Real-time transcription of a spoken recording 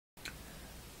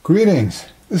Greetings,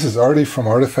 this is Artie from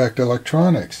Artifact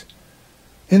Electronics.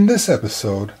 In this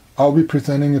episode, I'll be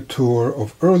presenting a tour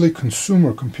of early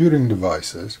consumer computing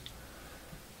devices,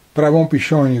 but I won't be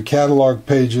showing you catalog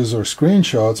pages or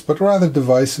screenshots, but rather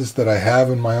devices that I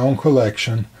have in my own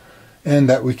collection and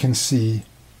that we can see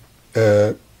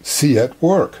at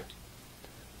work.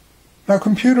 Now,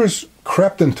 computers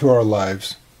crept into our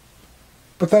lives,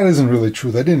 but that isn't really true.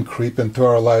 They didn't creep into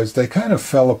our lives. They kind of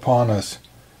fell upon us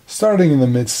starting in the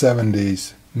mid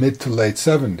to late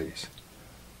 70s.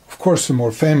 Of course, the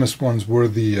more famous ones were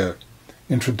the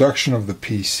introduction of the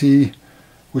PC,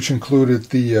 which included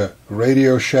the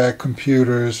Radio Shack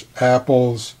computers,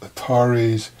 Apples,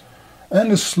 Ataris,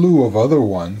 and a slew of other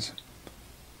ones.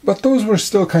 But those were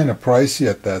still kind of pricey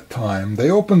at that time.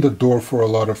 They opened the door for a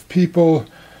lot of people.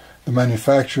 The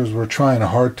manufacturers were trying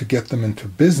hard to get them into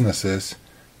businesses.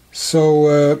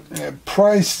 So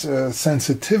price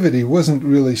sensitivity wasn't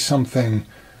really something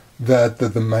that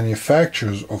the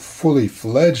manufacturers of fully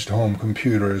fledged home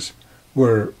computers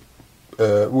were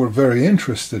very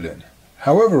interested in.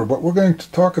 However, what we're going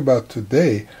to talk about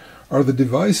today are the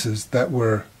devices that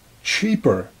were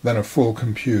cheaper than a full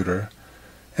computer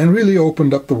and really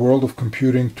opened up the world of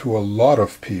computing to a lot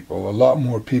of people, a lot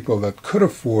more people that could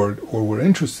afford or were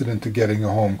interested into getting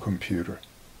a home computer.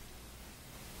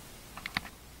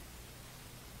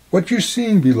 What you're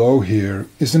seeing below here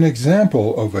is an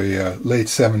example of a late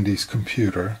 70s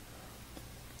computer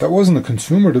that wasn't a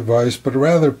consumer device, but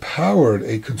rather powered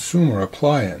a consumer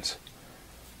appliance.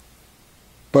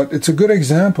 But it's a good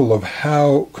example of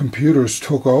how computers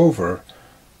took over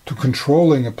to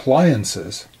controlling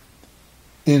appliances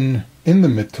in the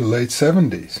mid to late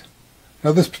 70s.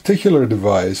 Now, this particular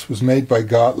device was made by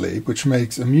Gottlieb, which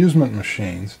makes amusement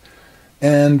machines,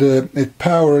 and it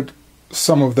powered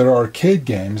some of their arcade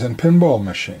games and pinball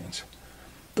machines.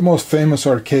 The most famous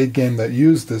arcade game that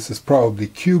used this is probably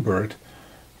Q*bert,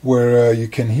 where you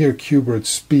can hear Q*bert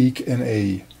speak in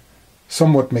a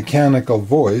somewhat mechanical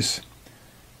voice,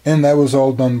 and that was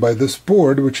all done by this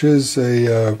board, which is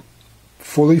a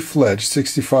fully fledged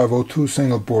 6502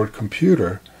 single board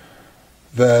computer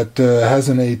that has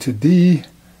an A to D,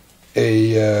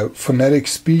 a phonetic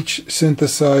speech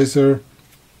synthesizer,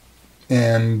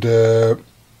 and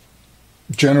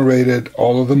generated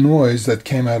all of the noise that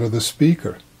came out of the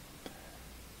speaker.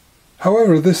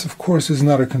 However, this of course is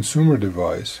not a consumer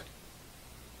device,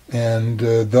 and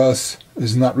thus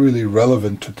is not really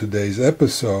relevant to today's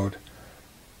episode.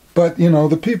 But,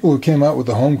 the people who came out with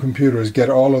the home computers get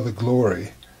all of the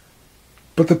glory.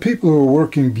 But the people who were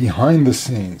working behind the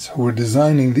scenes, who were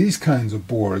designing these kinds of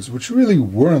boards, which really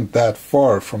weren't that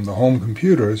far from the home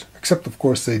computers, except of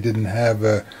course they didn't have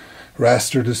a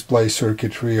raster display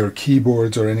circuitry or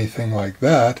keyboards or anything like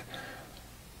that,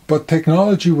 but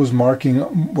technology was marching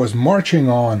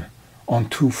on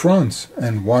two fronts,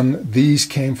 and these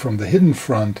came from the hidden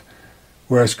front,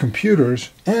 whereas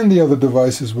computers and the other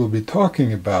devices we'll be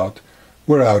talking about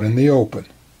were out in the open.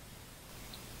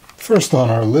 First on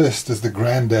our list is the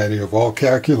granddaddy of all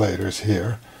calculators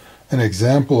here, an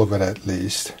example of it at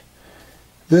least.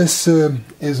 This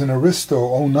is an Aristo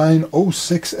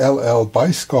 0906LL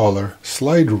Biscalar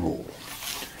slide rule,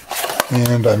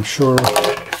 and I'm sure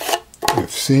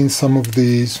you've seen some of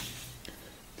these.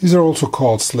 These are also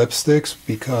called slipsticks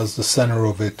because the center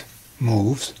of it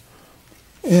moves,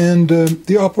 and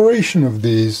the operation of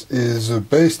these is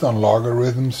based on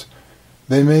logarithms.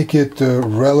 They make it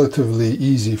relatively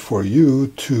easy for you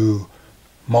to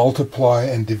multiply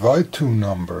and divide two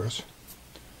numbers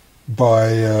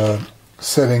by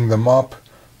setting them up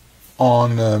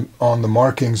on the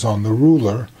markings on the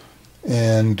ruler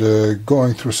and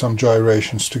going through some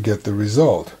gyrations to get the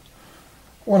result.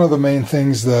 One of the main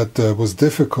things that was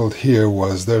difficult here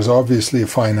was there's obviously a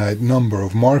finite number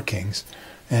of markings,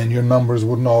 and your numbers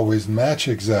wouldn't always match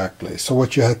exactly. So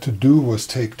what you had to do was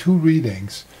take two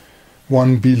readings,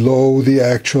 one below the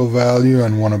actual value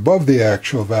and one above the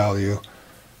actual value,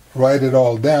 write it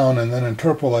all down, and then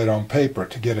interpolate on paper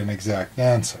to get an exact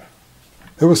answer.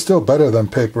 It was still better than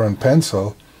paper and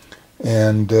pencil,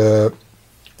 and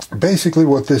basically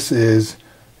what this is,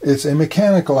 it's a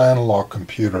mechanical analog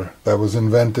computer that was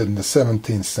invented in the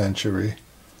 17th century.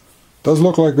 Does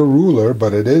look like a ruler,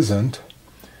 but it isn't,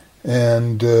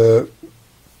 and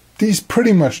these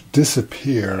pretty much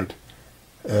disappeared,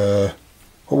 in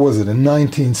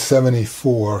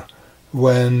 1974,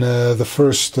 when the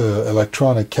first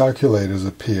electronic calculators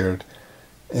appeared,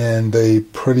 and they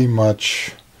pretty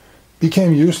much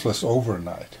became useless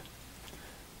overnight.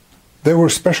 There were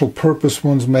special purpose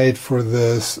ones made for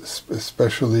this,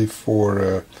 especially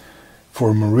for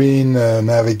for marine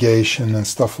navigation and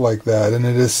stuff like that. And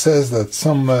it says that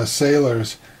some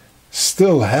sailors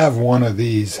still have one of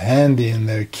these handy in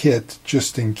their kit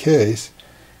just in case,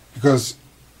 because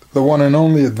the one and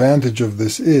only advantage of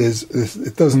this is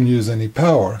it doesn't use any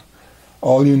power.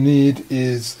 All you need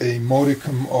is a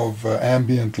modicum of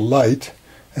ambient light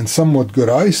and somewhat good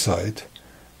eyesight,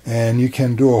 and you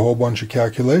can do a whole bunch of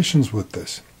calculations with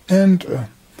this. And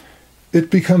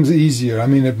it becomes easier. I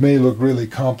mean, it may look really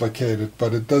complicated,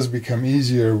 but it does become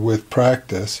easier with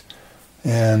practice.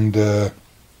 And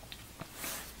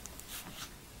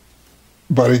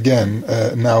but again,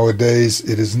 nowadays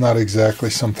it is not exactly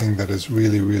something that is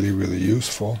really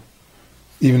useful.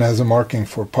 Even has a marking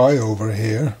for pi over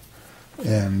here.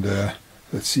 And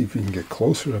let's see if we can get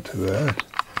closer to that.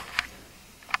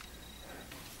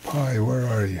 Pi, where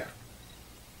are you?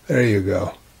 There you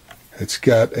go. It's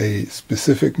got a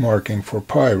specific marking for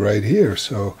pi right here.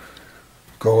 So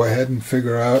go ahead and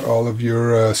figure out all of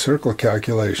your circle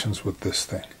calculations with this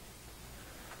thing.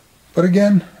 But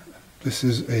again, this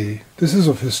is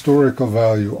of historical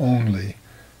value only,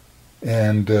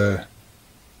 and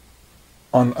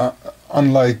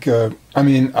unlike, I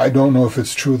mean, I don't know if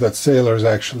it's true that sailors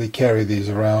actually carry these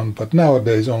around, but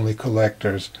nowadays only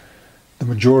collectors, the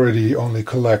majority only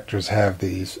collectors have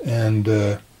these,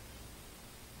 and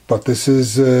but this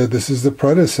is the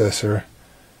predecessor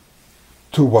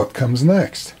to what comes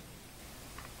next.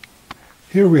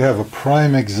 Here we have a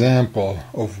prime example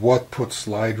of what put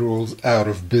slide rules out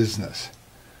of business.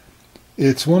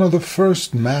 It's one of the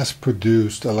first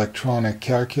mass-produced electronic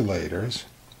calculators.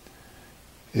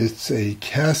 It's a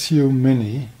Casio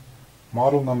Mini,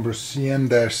 model number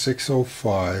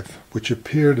CM-605, which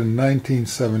appeared in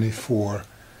 1974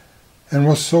 and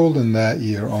was sold in that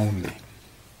year only.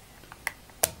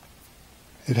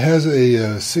 It has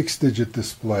a 6-digit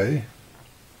display,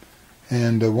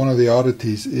 and one of the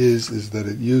oddities is that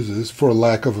it uses, for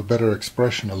lack of a better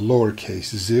expression, a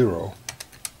lowercase 0.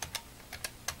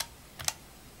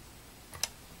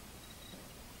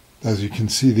 As you can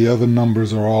see, the other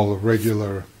numbers are all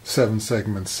regular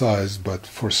 7-segment size, but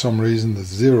for some reason the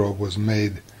 0 was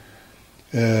made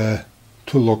to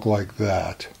look like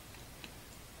that.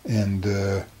 And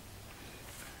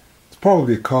it's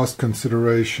probably a cost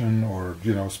consideration, or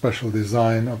special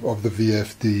design of the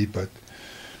VFD,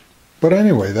 but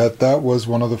anyway, that was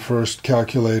one of the first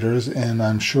calculators, and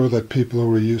I'm sure that people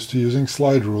who were used to using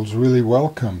slide rules really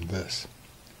welcomed this.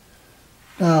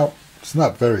 Now, it's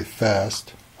not very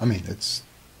fast. I mean, it's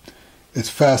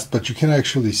fast, but you can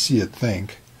actually see it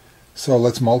think. So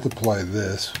let's multiply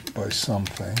this by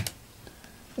something.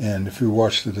 And if we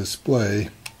watch the display,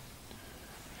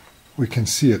 we can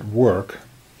see it work.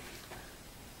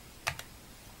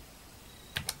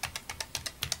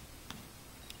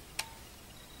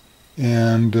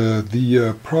 And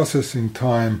the processing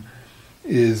time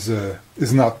is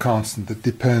not constant. It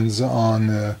depends on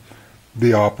the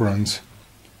operands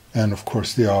and, of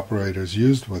course, the operators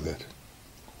used with it.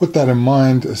 With that in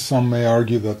mind, some may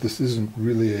argue that this isn't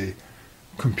really a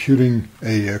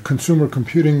consumer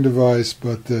computing device,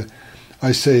 but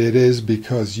I say it is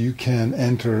because you can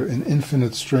enter an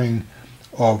infinite string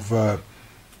of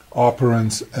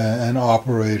operands and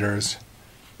operators.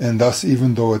 And thus,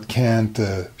 even though it can't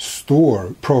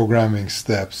store programming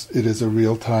steps, it is a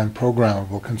real-time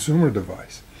programmable consumer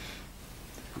device.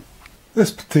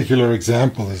 This particular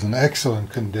example is in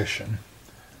excellent condition.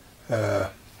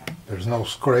 There's no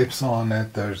scrapes on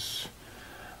it.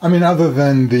 Other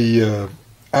than the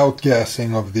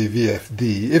outgassing of the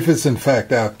VFD, if it's in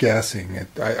fact outgassing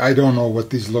it, I don't know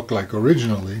what these look like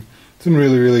originally. It's in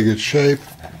really good shape.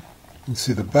 You can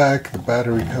see the back, the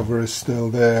battery cover is still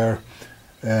there.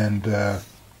 And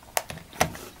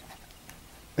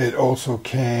it also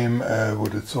came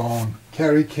with its own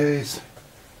carry case,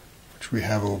 which we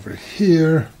have over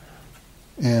here.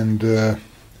 And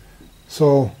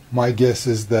so my guess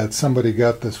is that somebody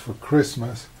got this for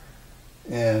Christmas,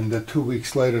 and 2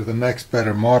 weeks later the next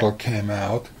better model came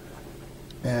out,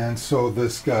 and so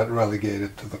this got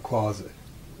relegated to the closet.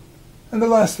 And the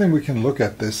last thing we can look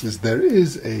at this is there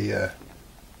is a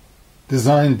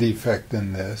design defect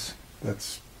in this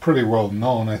that's pretty well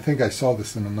known. I think I saw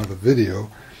this in another video,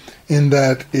 in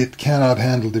that it cannot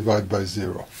handle divide by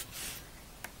 0.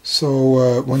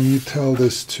 So when you tell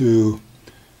this to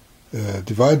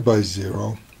divide by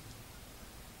 0,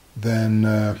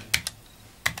 then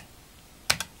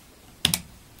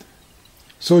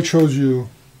so it shows you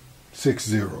 6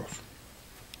 zeros.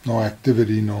 No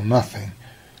activity, no nothing.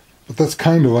 But that's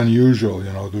kind of unusual,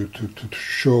 to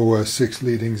show 6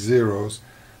 leading zeros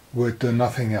with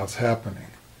nothing else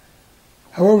happening.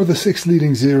 However, the 6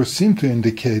 leading zeros seem to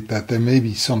indicate that there may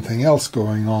be something else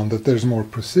going on, that there's more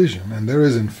precision, and there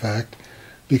is in fact,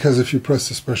 because if you press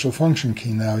the special function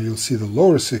key now, you'll see the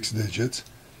lower 6 digits,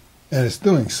 and it's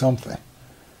doing something.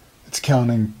 It's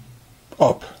counting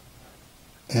up,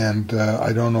 and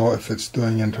I don't know if it's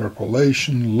doing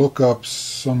interpolation, lookups,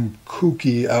 some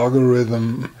kooky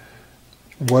algorithm,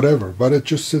 whatever, but it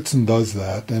just sits and does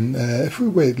that, and if we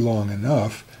wait long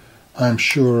enough, I'm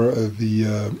sure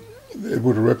it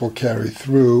would ripple carry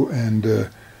through, and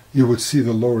you would see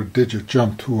the lower digit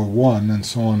jump to a 1, and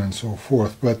so on and so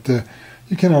forth. But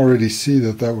you can already see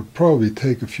that that would probably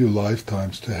take a few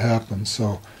lifetimes to happen,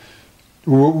 so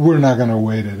we're not going to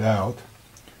wait it out.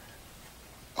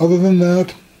 Other than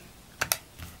that,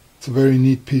 it's a very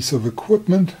neat piece of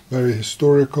equipment, very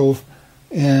historical,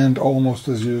 and almost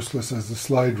as useless as the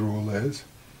slide rule is.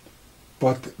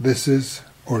 But this is,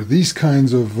 or these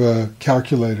kinds of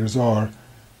calculators are,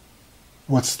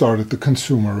 what started the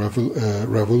consumer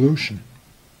revolution.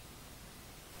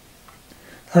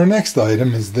 Our next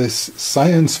item is this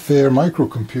Science Fair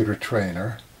microcomputer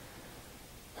trainer.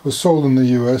 It was sold in the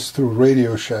US through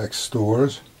Radio Shack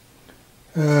stores,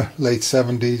 late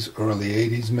 70s, early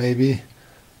 80s maybe,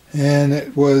 and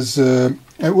it was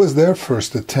their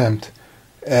first attempt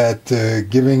at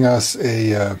giving us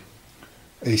a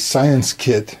science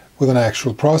kit with an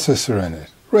actual processor in it.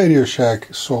 Radio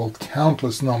Shack sold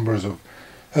countless numbers of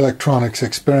electronics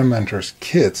experimenters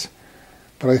kits,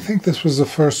 but I think this was the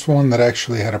first one that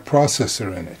actually had a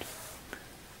processor in it.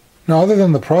 Now, other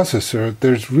than the processor,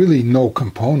 there's really no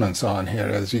components on here.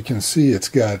 As you can see, it's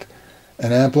got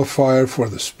an amplifier for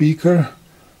the speaker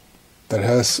that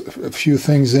has a few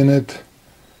things in it,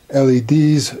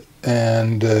 LEDs,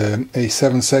 and a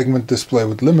 7-segment display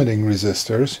with limiting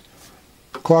resistors,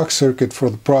 clock circuit for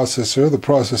the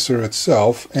processor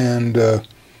itself, and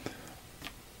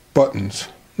buttons.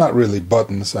 Not really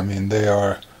buttons. I mean,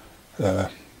 they're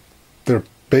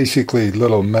basically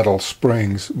little metal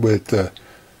springs with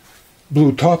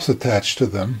blue tops attached to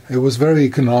them. It was very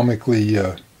economically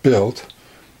built.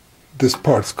 This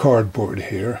part's cardboard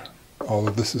here. All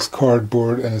of this is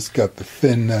cardboard, and it's got the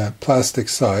thin plastic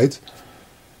sides.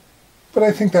 But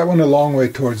I think that went a long way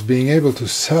towards being able to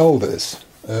sell this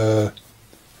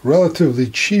relatively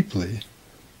cheaply,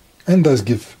 and does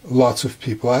give lots of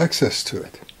people access to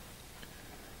it.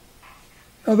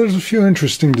 Now, there's a few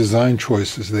interesting design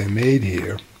choices they made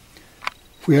here.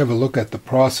 If we have a look at the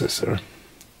processor,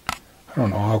 I don't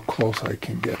know how close I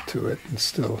can get to it and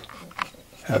still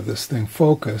have this thing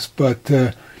focus, but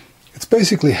it's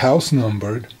basically house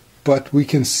numbered, but we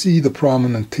can see the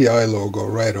prominent TI logo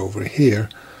right over here.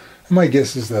 And my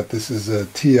guess is that this is a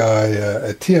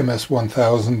TMS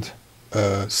 1000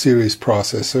 series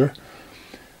processor,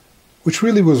 which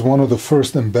really was one of the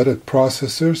first embedded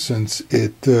processors, since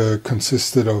it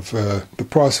consisted of the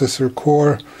processor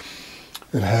core.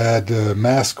 It had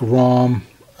mask ROM,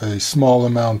 a small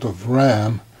amount of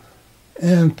RAM,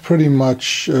 and pretty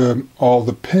much all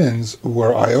the pins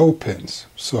were I/O pins.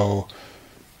 So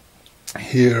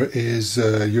here is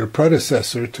your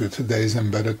predecessor to today's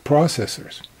embedded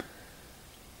processors.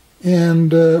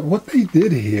 And what they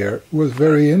did here was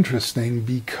very interesting,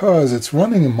 because it's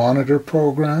running a monitor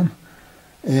program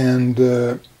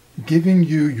and giving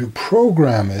you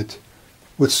program it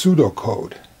with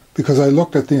pseudocode. Because I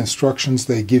looked at the instructions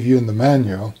they give you in the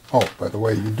manual. Oh, by the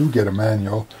way, you do get a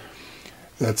manual.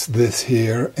 That's this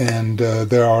here, and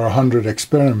there are 100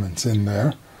 experiments in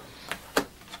there.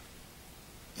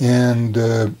 And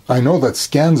I know that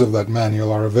scans of that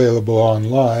manual are available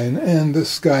online, and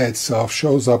this guy itself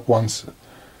shows up once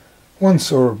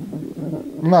or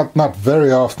not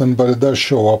very often, but it does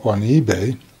show up on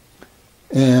eBay,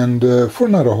 and for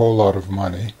not a whole lot of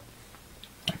money.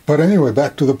 But anyway,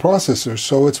 back to the processor.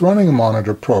 So it's running a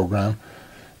monitor program,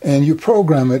 and you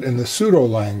program it in the pseudo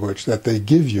language that they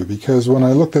give you, because when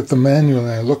I looked at the manual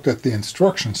and I looked at the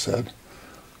instruction set,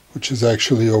 which is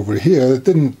actually over here,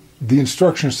 the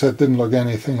instruction set didn't look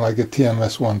anything like a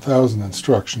TMS 1000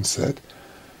 instruction set.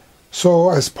 So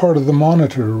as part of the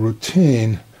monitor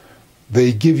routine,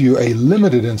 they give you a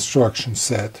limited instruction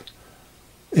set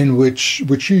in which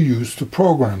you use to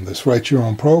program this, write your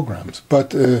own programs.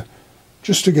 But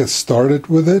just to get started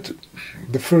with it,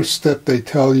 the first step they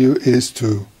tell you is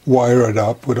to wire it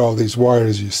up with all these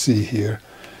wires you see here.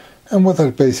 And what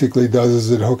that basically does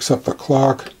is it hooks up the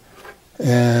clock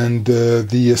and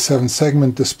the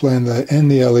 7-segment display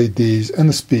and the LEDs and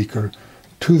the speaker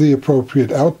to the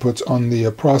appropriate outputs on the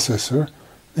processor,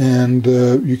 and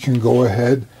you can go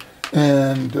ahead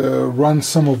and run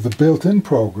some of the built-in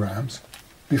programs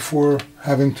before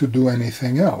having to do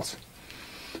anything else.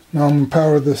 Now I'm going to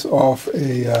power this off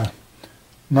a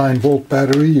 9-volt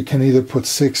battery. You can either put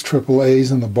 6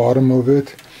 AAAs in the bottom of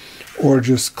it, or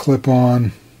just clip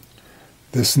on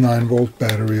this 9-volt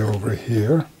battery over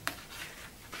here.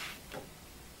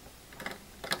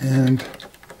 And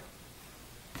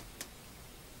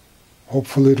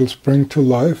hopefully it'll spring to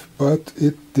life, but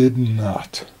it did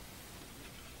not.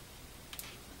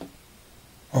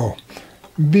 Oh,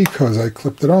 because I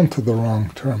clipped it onto the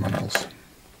wrong terminals.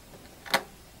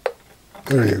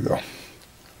 There you go.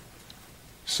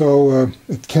 So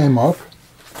it came up,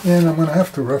 and I'm going to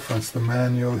have to reference the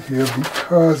manual here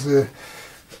because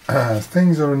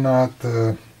things are not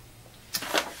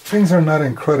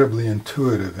incredibly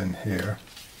intuitive in here.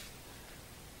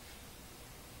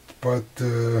 But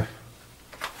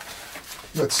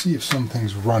let's see if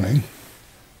something's running.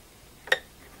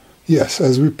 Yes,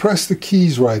 as we press the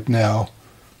keys right now,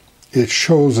 it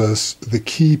shows us the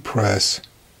key press,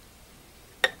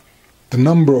 the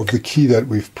number of the key that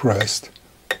we've pressed,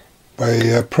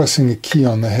 by pressing a key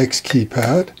on the hex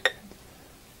keypad.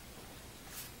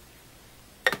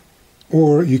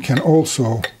 Or you can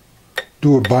also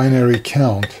do a binary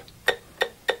count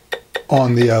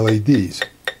on the LEDs.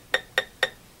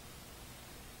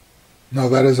 Now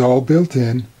that is all built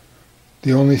in.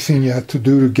 The only thing you had to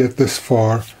do to get this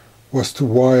far was to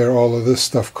wire all of this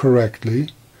stuff correctly,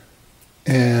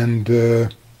 and you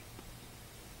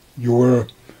were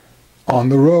on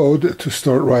the road to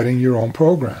start writing your own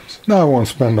programs. Now I won't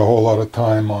spend a whole lot of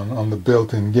time on the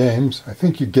built-in games. I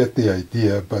think you get the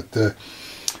idea, but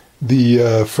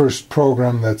the first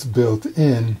program that's built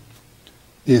in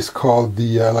is called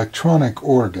the electronic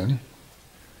organ.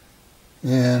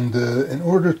 And in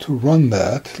order to run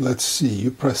that, let's see,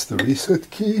 you press the reset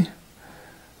key,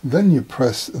 then you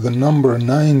press the number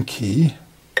 9 key,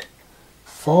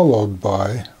 followed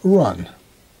by run.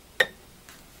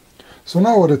 So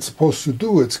now what it's supposed to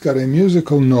do, it's got a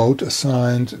musical note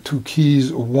assigned to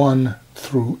keys 1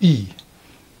 through E.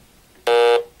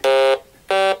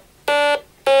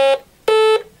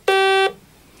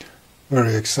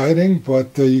 Very exciting,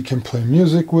 but you can play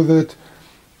music with it.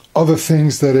 Other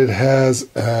things that it has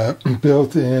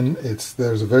built in,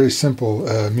 there's a very simple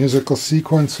musical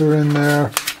sequencer in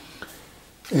there,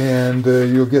 and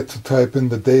you'll get to type in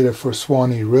the data for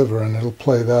Swanee River and it'll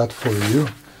play that for you.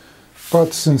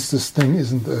 But since this thing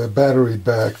isn't battery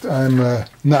backed, I'm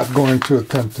not going to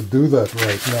attempt to do that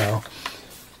right now.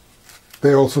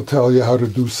 They also tell you how to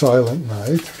do Silent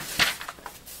Night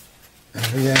and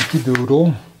the Yankee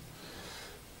Doodle.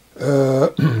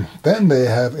 Then they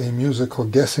have a musical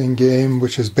guessing game,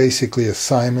 which is basically a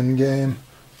Simon game.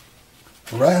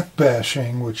 Rat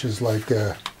bashing, which is like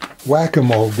a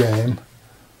whack-a-mole game.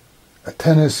 A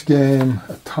tennis game,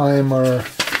 a timer,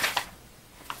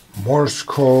 Morse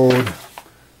code,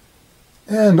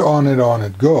 and on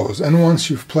it goes. And once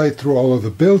you've played through all of the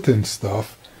built-in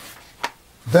stuff,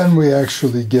 then we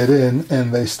actually get in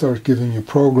and they start giving you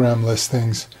program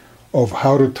listings of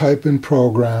how to type in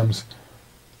programs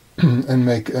and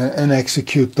make and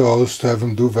execute those to have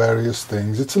them do various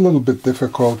things. It's a little bit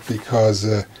difficult because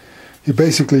you're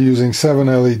basically using 7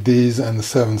 LEDs and the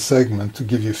 7 segment to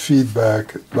give you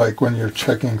feedback, like when you're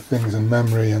checking things in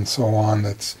memory and so on.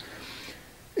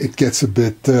 It gets a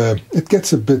bit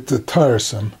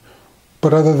tiresome.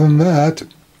 But other than that,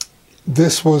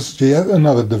 this was yet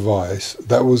another device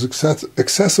that was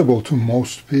accessible to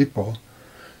most people,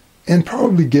 and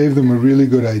probably gave them a really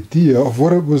good idea of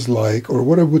what it was like, or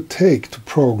what it would take to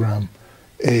program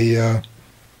a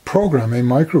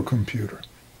microcomputer.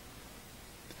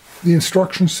 The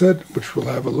instruction set, which we'll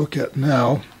have a look at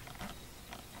now,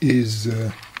 is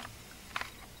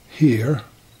here.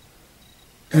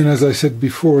 And as I said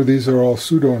before, these are all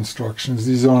pseudo instructions.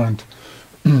 These aren't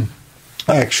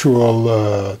actual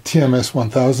TMS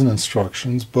 1000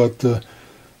 instructions, but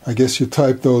I guess you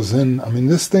type those in. I mean,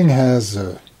 this thing has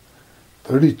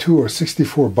 32 or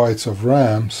 64 bytes of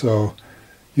RAM, so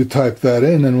you type that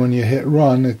in, and when you hit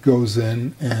run, it goes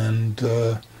in and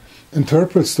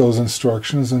interprets those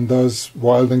instructions and does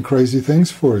wild and crazy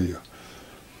things for you.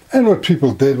 And what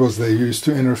people did was they used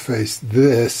to interface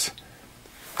this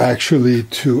actually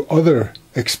to other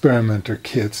experimenter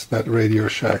kits that Radio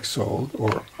Shack sold,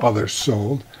 or others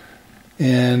sold,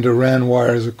 and ran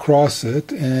wires across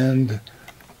it, and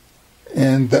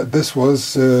that this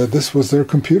was their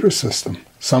computer system.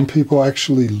 Some people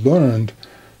actually learned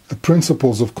the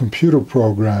principles of computer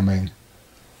programming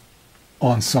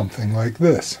on something like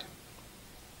this.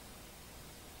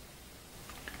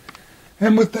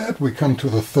 And with that, we come to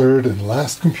the third and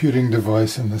last computing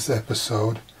device in this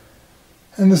episode.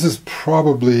 And this is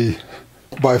probably,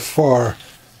 by far,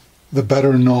 the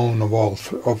better known of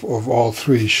all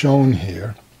three shown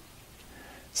here.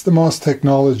 It's the MOS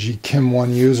Technology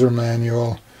KIM-1 user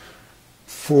manual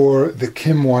for the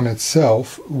KIM-1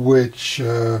 itself, which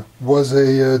was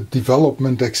a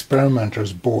development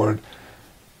experimenter's board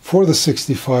for the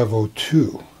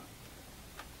 6502.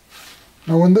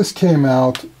 Now when this came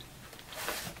out,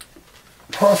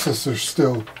 processors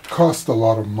still cost a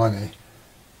lot of money.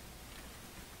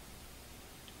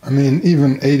 I mean,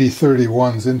 even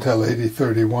 8031s, Intel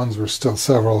 8031s were still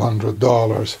several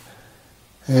 $100s.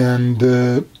 And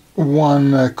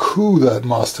one coup that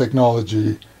MOS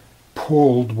Technology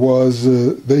pulled was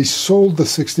they sold the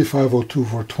 6502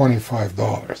 for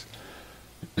 $25.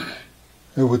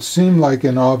 It would seem like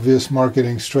an obvious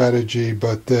marketing strategy,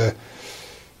 but the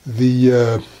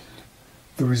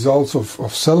results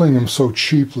of selling them so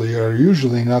cheaply are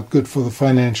usually not good for the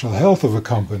financial health of a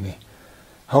company.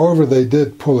 However, they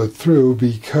did pull it through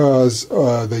because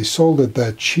they sold it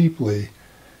that cheaply.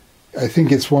 I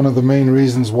think it's one of the main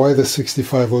reasons why the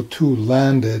 6502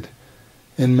 landed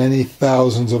in many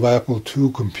thousands of Apple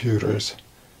II computers.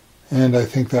 And I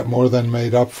think that more than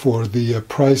made up for the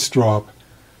price drop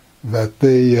that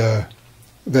they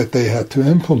had to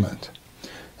implement.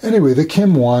 Anyway, the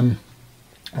KIM-1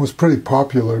 was pretty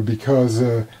popular because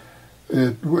it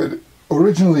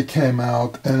originally came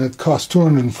out and it cost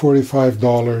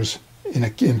 $245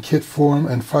 in kit form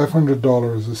and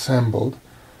 $500 assembled.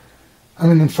 I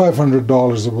mean, in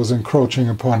 $500 it was encroaching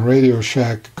upon Radio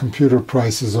Shack computer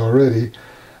prices already,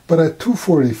 but at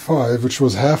 $245, which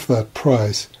was half that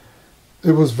price,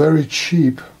 it was very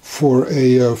cheap for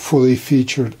a fully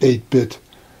featured 8-bit,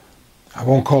 I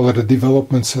won't call it a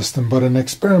development system, but an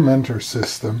experimenter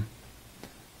system.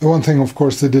 The one thing, of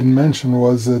course, they didn't mention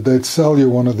was that they'd sell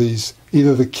you one of these,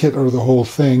 either the kit or the whole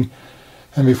thing,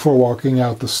 and before walking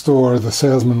out the store, the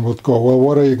salesman would go, well,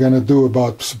 what are you going to do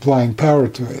about supplying power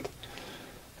to it?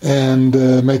 And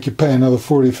make you pay another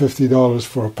 $40, $50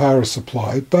 for a power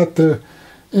supply. But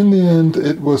in the end,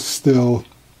 it was still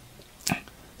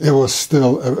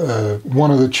one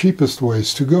of the cheapest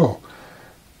ways to go.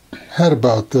 Had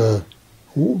about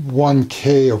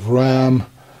 1K of RAM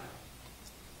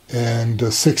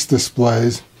and 6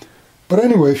 displays. But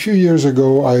anyway, a few years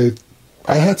ago, I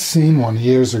had seen one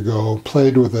years ago,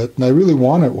 played with it, and I really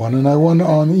wanted one, and I went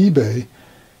on eBay,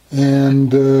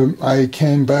 and I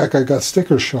came back, I got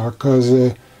sticker shock, because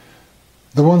the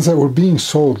ones that were being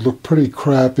sold looked pretty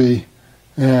crappy,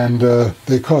 and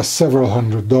they cost several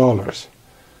 $100s.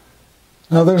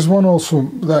 Now there's one also,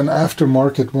 an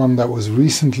aftermarket one that was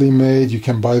recently made. You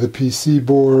can buy the PC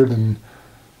board, and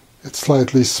it's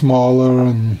slightly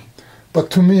smaller, but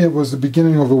to me it was the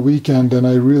beginning of a weekend, and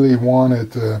I really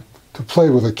wanted to play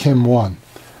with a KIM-1.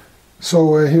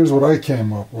 So here's what I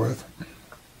came up with.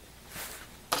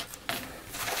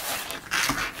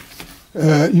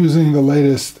 Using the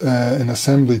latest in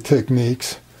assembly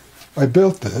techniques, I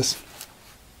built this,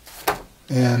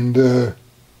 and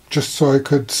just so I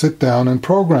could sit down and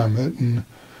program it and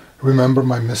remember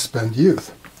my misspent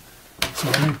youth. So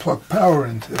let me plug power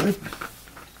into it.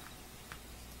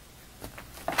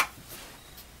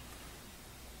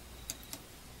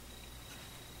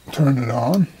 Turn it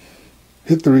on,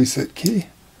 hit the reset key,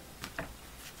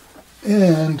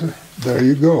 and there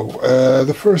you go.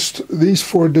 These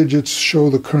 4 digits show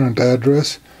the current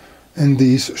address, and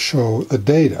these show the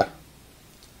data.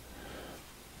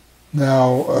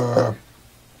 Now,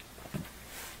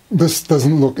 this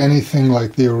doesn't look anything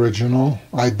like the original.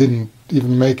 I didn't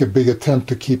even make a big attempt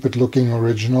to keep it looking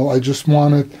original. I just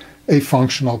wanted a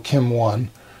functional KIM-1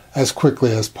 as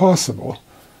quickly as possible.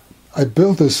 I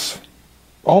built this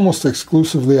almost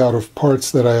exclusively out of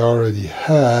parts that I already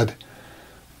had.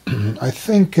 I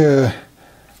think the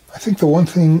one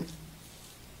thing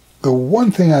I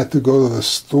had to go to the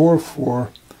store for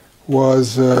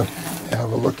was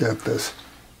have a look at this.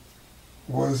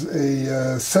 Was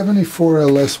a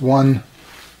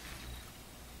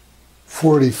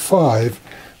 74LS145,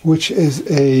 which is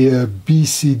a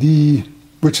BCD,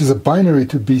 which is a binary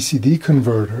to BCD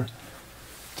converter.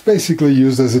 It's basically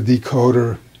used as a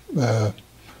decoder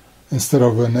instead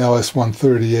of an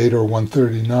LS138 or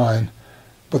 139.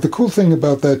 But the cool thing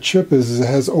about that chip is it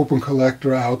has open collector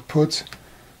outputs,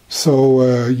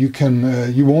 so you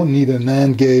won't need a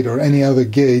NAND gate or any other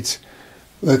gates.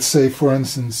 Let's say, for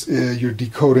instance, you're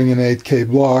decoding in 8K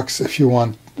blocks. If you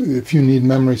need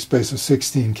memory space of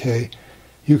 16K,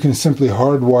 you can simply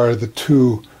hardwire the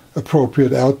 2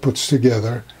 appropriate outputs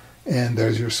together, and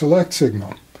there's your select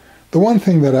signal. The one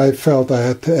thing that I felt I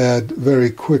had to add very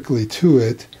quickly to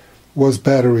it was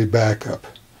battery backup.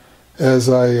 As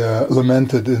I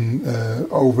lamented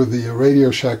over the Radio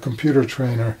Shack computer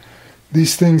trainer,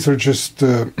 these things are just,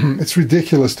 it's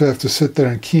ridiculous to have to sit there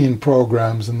and key in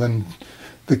programs and then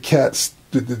the cat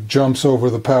jumps over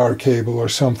the power cable or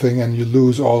something and you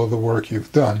lose all of the work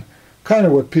you've done. Kind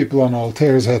of what people on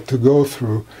Altair's had to go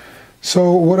through.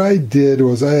 So what I did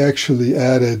was I actually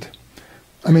added,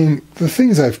 I mean, the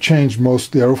things I've changed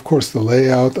mostly are, of course, the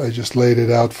layout. I just laid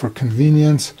it out for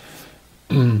convenience.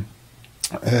 The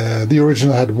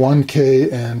original had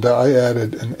 1K, and I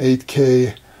added an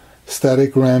 8K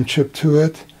static RAM chip to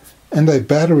it, and I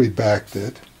battery backed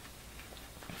it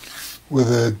with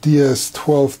a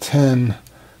DS1210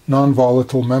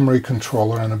 non-volatile memory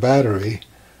controller and a battery.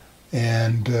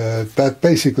 And that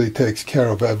basically takes care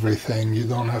of everything. You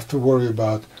don't have to worry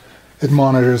about it.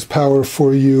 Monitors power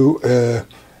for you,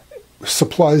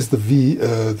 supplies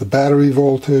the battery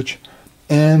voltage,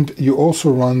 and you also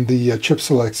run the chip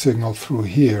select signal through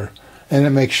here, and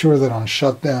it makes sure that on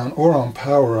shutdown or on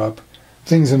power up,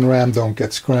 things in RAM don't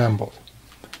get scrambled.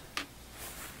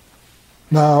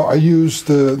 Now, I used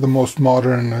the most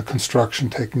modern construction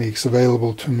techniques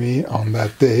available to me on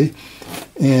that day,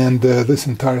 and this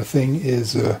entire thing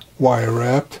is wire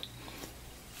wrapped.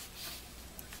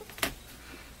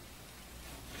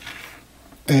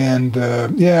 And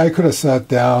yeah, I could have sat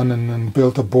down and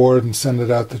built a board and sent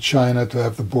it out to China to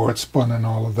have the board spun and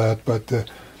all of that, but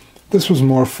this was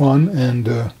more fun, and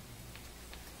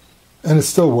it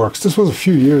still works. This was a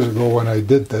few years ago when I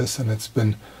did this, and it's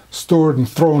been stored and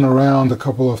thrown around a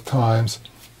couple of times,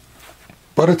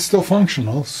 but it's still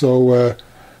functional, so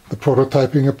the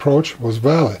prototyping approach was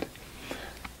valid.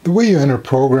 The way you enter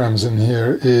programs in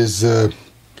here is, so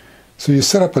you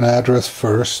set up an address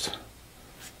first.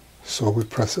 So we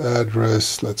press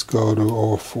address, let's go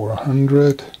to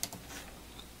 0400,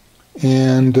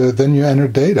 and then you enter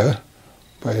data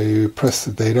by press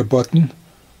the data button,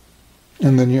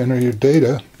 and then you enter your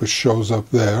data, which shows up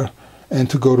there. And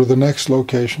to go to the next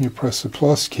location, you press the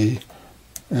plus key,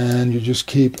 and you just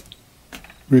keep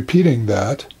repeating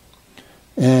that.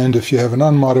 And if you have an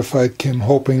unmodified KIM,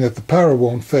 hoping that the power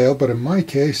won't fail, but in my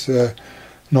case,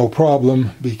 no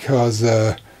problem, because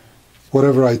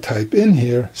whatever I type in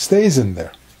here stays in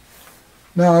there.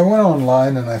 Now, I went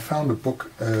online and I found a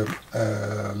book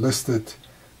listed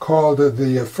called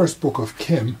The First Book of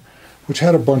KIM, which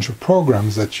had a bunch of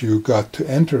programs that you got to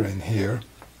enter in here.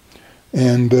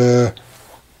 And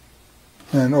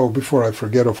oh, before I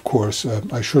forget, of course,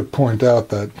 I should point out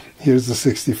that here's the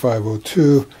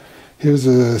 6502, here's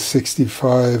a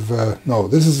 65, no,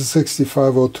 this is a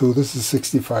 6502, this is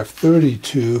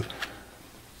 6532,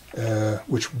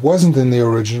 which wasn't in the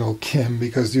original KIM,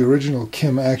 because the original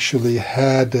KIM actually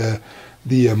had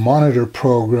the monitor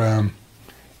program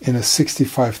in a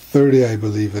 6530, I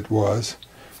believe it was.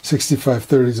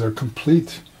 6530s are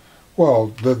complete. Well,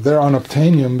 they're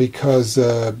unobtainium because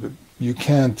you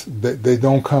can't, they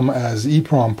don't come as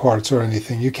EEPROM parts or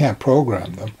anything. You can't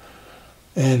program them.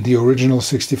 And the original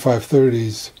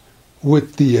 6530s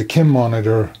with the KIM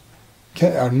monitor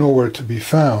are nowhere to be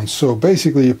found. So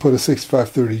basically you put a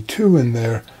 6532 in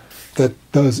there that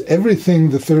does everything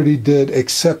the 30 did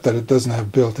except that it doesn't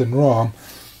have built-in ROM,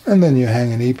 and then you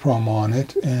hang an EEPROM on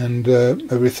it and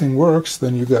everything works.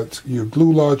 Then you got your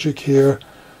glue logic here,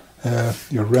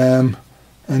 your RAM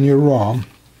and your ROM,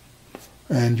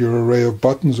 and your array of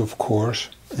buttons, of course,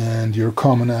 and your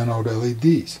common anode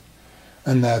LEDs.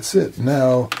 And that's it.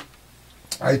 Now,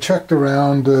 I checked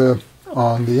around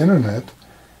on the internet,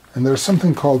 and there's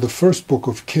something called the First Book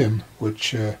of KIM,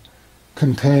 which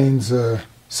contains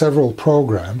several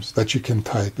programs that you can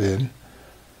type in.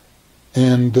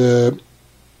 And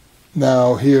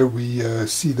now here we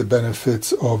see the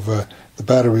benefits of the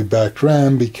battery-backed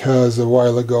RAM, because a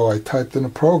while ago I typed in a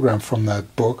program from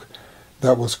that book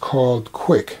that was called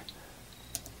Quick.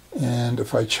 And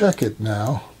if I check it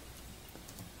now,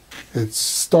 it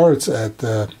starts at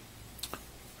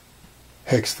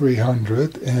hex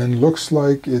 300 and looks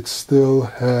like it still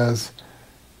has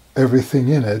everything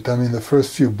in it. I mean, the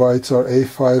first few bytes are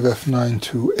A5, F9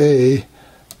 to A.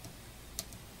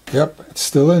 Yep, it's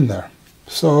still in there.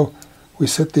 So we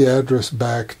set the address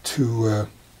back to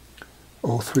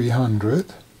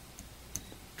 0300.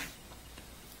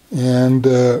 And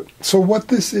so what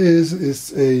this is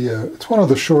it's one of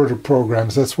the shorter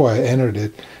programs. That's why I entered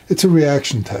it. It's a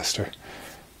reaction tester.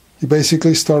 You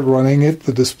basically start running it,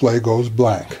 the display goes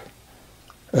blank.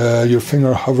 Your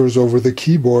finger hovers over the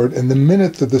keyboard, and the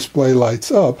minute the display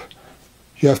lights up,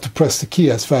 you have to press the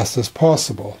key as fast as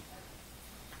possible.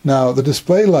 Now, the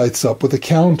display lights up with a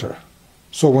counter.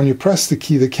 So when you press the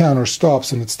key, the counter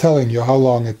stops, and it's telling you how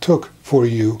long it took for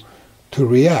you to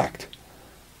react.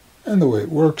 And the way it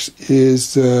works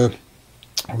is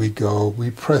we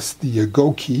press the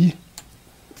go key,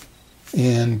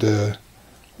 and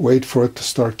wait for it to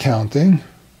start counting,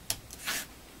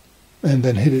 and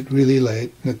then hit it really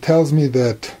late. And it tells me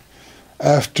that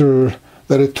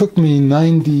it took me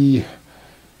 90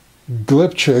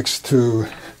 glipchicks to,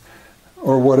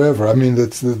 or whatever. I mean,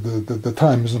 that's the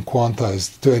time isn't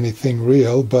quantized to anything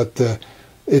real, but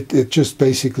it just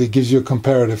basically gives you a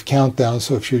comparative countdown.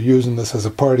 So if you're using this as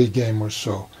a party game or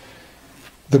so,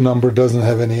 the number doesn't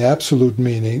have any absolute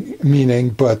meaning,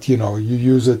 but you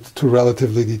use it to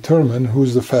relatively determine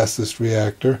who's the fastest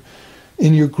reactor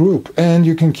in your group. And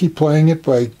you can keep playing it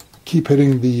by keep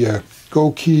hitting the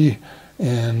go key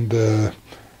and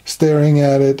staring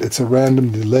at it. It's a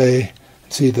random delay.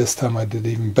 See, this time I did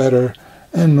even better.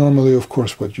 And normally, of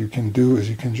course, what you can do is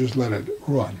you can just let it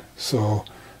run. So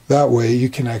that way you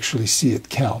can actually see it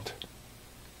count.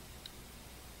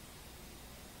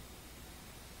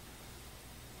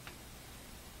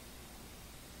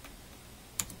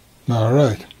 All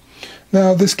right.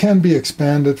 Now this can be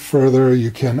expanded further.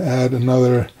 You can add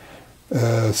another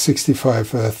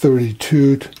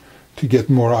 6532 to get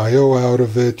more I/O out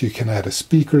of it. You can add a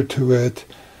speaker to it,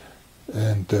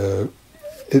 and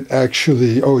it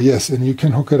actually, oh yes, and you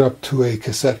can hook it up to a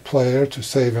cassette player to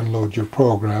save and load your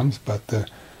programs. But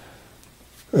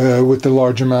with the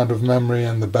large amount of memory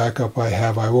and the backup I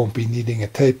have, I won't be needing a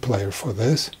tape player for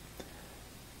this.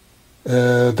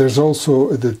 There's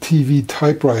also the TV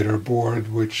typewriter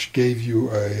board, which gave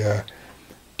you a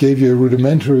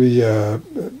rudimentary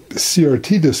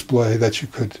CRT display that you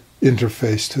could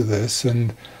interface to this.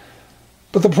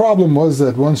 But the problem was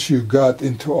that once you got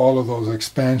into all of those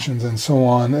expansions and so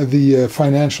on, the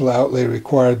financial outlay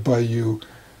required by you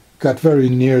got very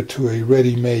near to a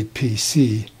ready-made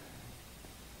PC.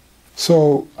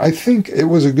 So I think it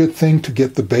was a good thing to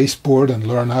get the baseboard and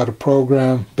learn how to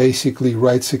program, basically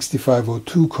write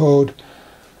 6502 code.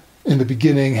 In the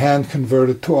beginning, hand convert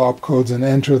it to opcodes and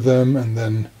enter them, and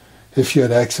then if you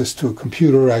had access to a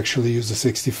computer, actually use the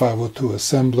 6502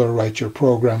 assembler, write your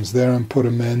programs there and put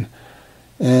them in.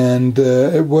 And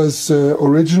it was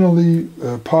originally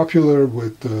popular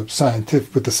with the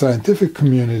scientific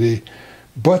community,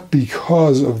 but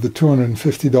because of the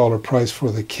 $250 price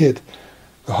for the kit,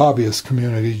 the hobbyist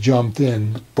community jumped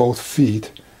in with both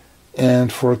feet,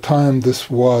 and for a time this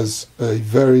was a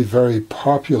very, very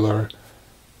popular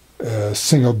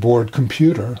single board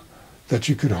computer that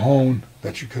you could hone,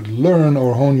 that you could learn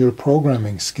or hone your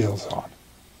programming skills on.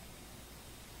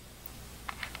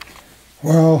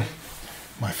 Well,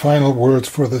 my final words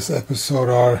for this episode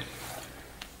are,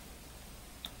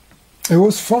 it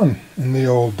was fun in the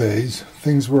old days.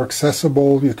 Things were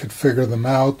accessible, you could figure them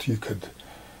out, you could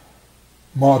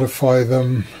modify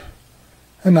them,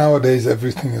 and nowadays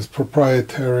everything is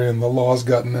proprietary and the law's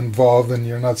gotten involved and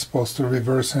you're not supposed to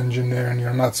reverse engineer and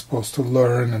you're not supposed to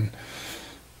learn, and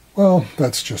well,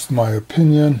 that's just my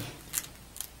opinion,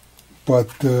 but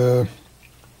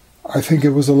I think it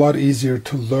was a lot easier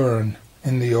to learn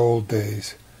in the old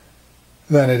days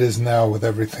than it is now with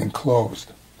everything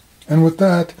closed. And with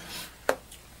that,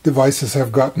 devices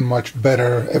have gotten much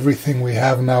better. Everything we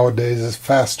have nowadays is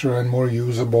faster and more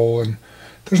usable, and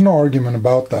there's no argument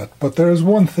about that. But there is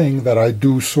one thing that I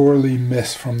do sorely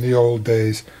miss from the old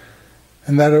days,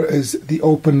 and that is the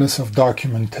openness of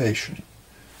documentation.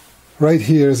 Right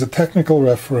here is a technical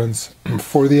reference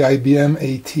for the IBM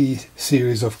AT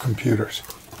series of computers.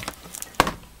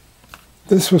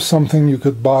 This was something you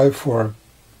could buy for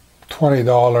 $20,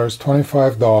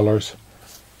 $25,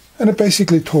 and it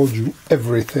basically told you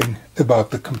everything about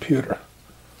the computer.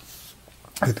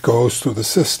 It goes to the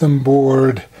system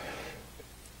board.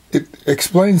 It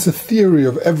explains the theory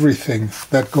of everything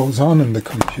that goes on in the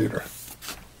computer.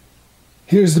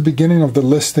 Here's the beginning of the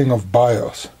listing of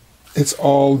BIOS. It's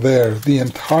all there. The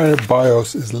entire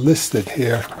BIOS is listed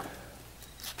here.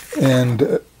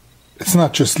 And it's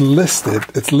not just listed,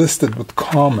 it's listed with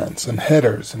comments and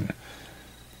headers. And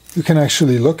you can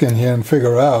actually look in here and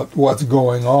figure out what's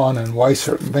going on and why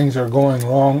certain things are going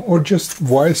wrong, or just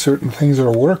why certain things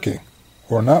are working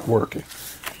or not working.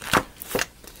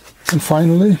 And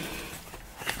finally,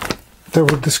 there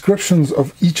were descriptions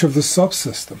of each of the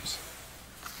subsystems.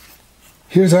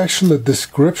 Here's actually a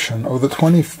description of the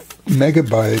 20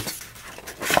 megabyte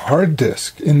hard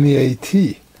disk in the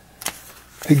AT.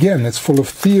 Again, it's full of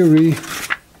theory.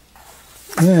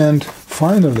 And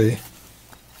finally,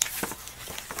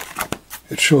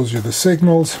 it shows you the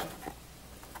signals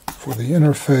for the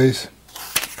interface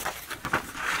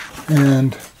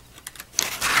and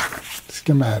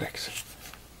schematics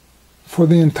for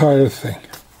the entire thing.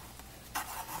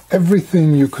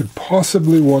 Everything you could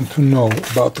possibly want to know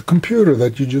about the computer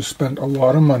that you just spent a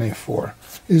lot of money for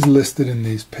is listed in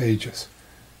these pages.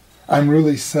 I'm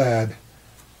really sad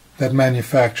that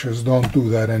manufacturers don't do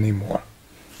that anymore.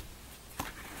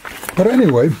 But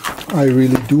anyway, I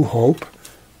really do hope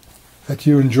that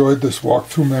you enjoyed this walk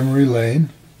through memory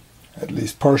lane, at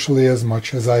least partially as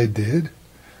much as I did.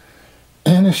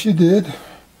 And if you did,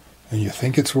 and you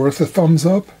think it's worth a thumbs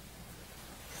up,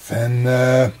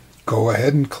 then go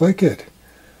ahead and click it.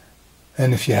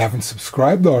 And if you haven't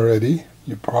subscribed already,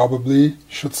 you probably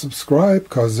should subscribe,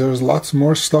 because there's lots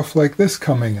more stuff like this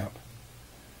coming up.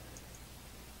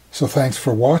 So thanks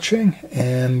for watching,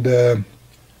 and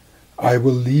I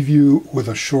will leave you with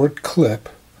a short clip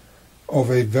of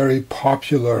a very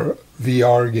popular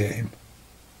VR game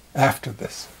after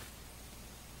this.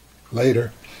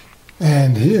 Later.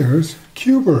 And here's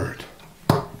Q-Bird.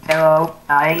 Hello,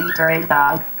 I'm Turn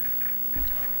Dog.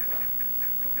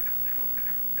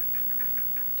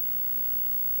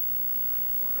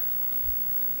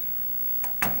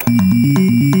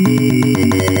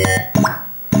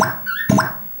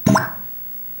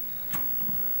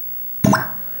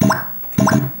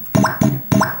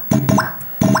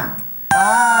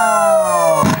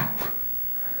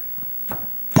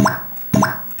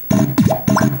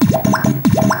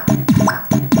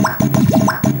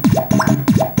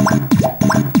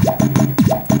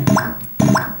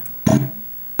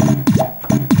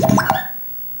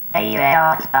 Hey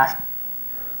there,